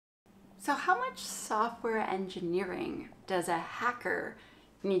So how much software engineering does a hacker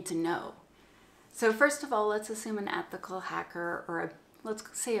need to know? So first of all, let's assume an ethical hacker or let's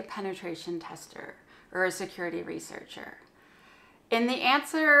say a penetration tester or a security researcher. And the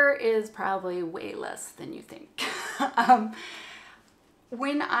answer is probably way less than you think.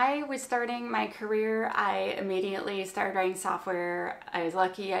 When I was starting my career, I immediately started writing software. I was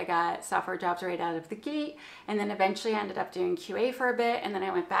lucky I got software jobs right out of the gate, and then eventually I ended up doing QA for a bit, and then I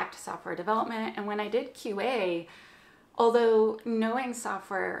went back to software development. And when I did QA, although knowing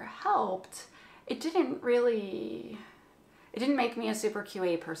software helped, it didn't make me a super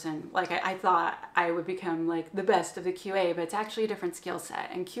QA person. Like I thought I would become like the best of the QA, but it's actually a different skill set.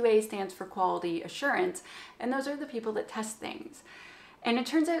 And QA stands for quality assurance, and those are the people that test things. And it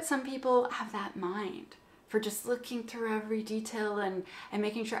turns out some people have that mind for just looking through every detail and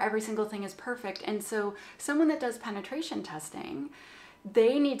making sure every single thing is perfect. And so someone that does penetration testing,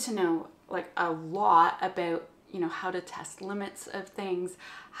 they need to know like a lot about, how to test limits of things,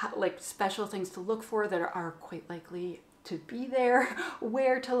 like special things to look for that are quite likely to be there,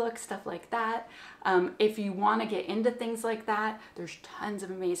 where to look, stuff like that. If you want to get into things like that, there's tons of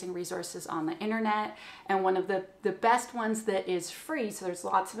amazing resources on the internet. And one of the best ones that is free, so there's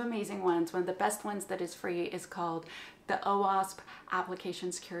lots of amazing ones, one of the best ones that is free is called the OWASP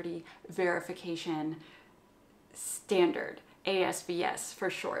Application Security Verification Standard, ASVS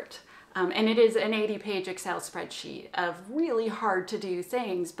for short. And it is an 80-page Excel spreadsheet of really hard to do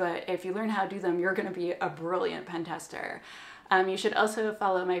things, but if you learn how to do them, you're going to be a brilliant pen tester. You should also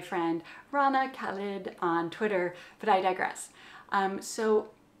follow my friend Rana Khalid on Twitter, but I digress.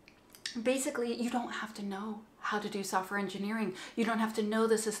 So basically, you don't have to know how to do software engineering. You don't have to know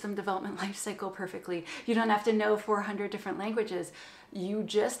the system development lifecycle perfectly. You don't have to know 400 different languages. You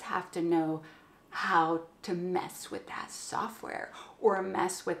just have to know how to mess with that software or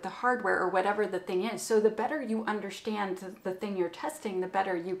mess with the hardware or whatever the thing is. So the better you understand the thing you're testing, the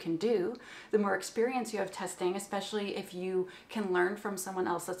better you can do. The more experience you have testing, especially if you can learn from someone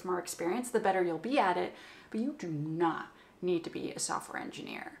else that's more experienced, the better you'll be at it. But you do not need to be a software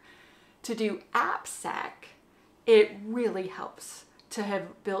engineer. To do AppSec, it really helps to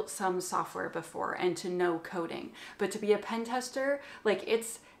have built some software before and to know coding. But to be a pen tester, like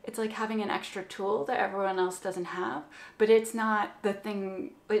it's like having an extra tool that everyone else doesn't have, but it's not the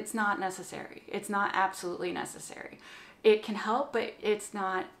thing, it's not necessary. It's not absolutely necessary. It can help, but it's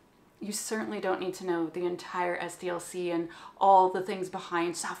not, you certainly don't need to know the entire SDLC and all the things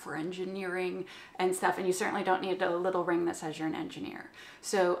behind software engineering and stuff, and you certainly don't need a little ring that says you're an engineer.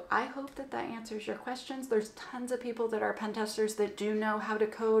 So I hope that that answers your questions. There's tons of people that are pen testers that do know how to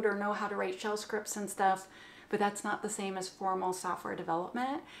code or know how to write shell scripts and stuff, but that's not the same as formal software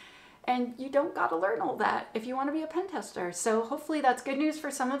development. And you don't got to learn all that if you want to be a pen tester. So hopefully that's good news for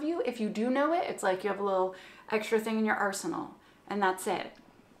some of you. If you do know it, it's like you have a little extra thing in your arsenal. And that's it.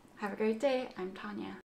 Have a great day. I'm Tanya.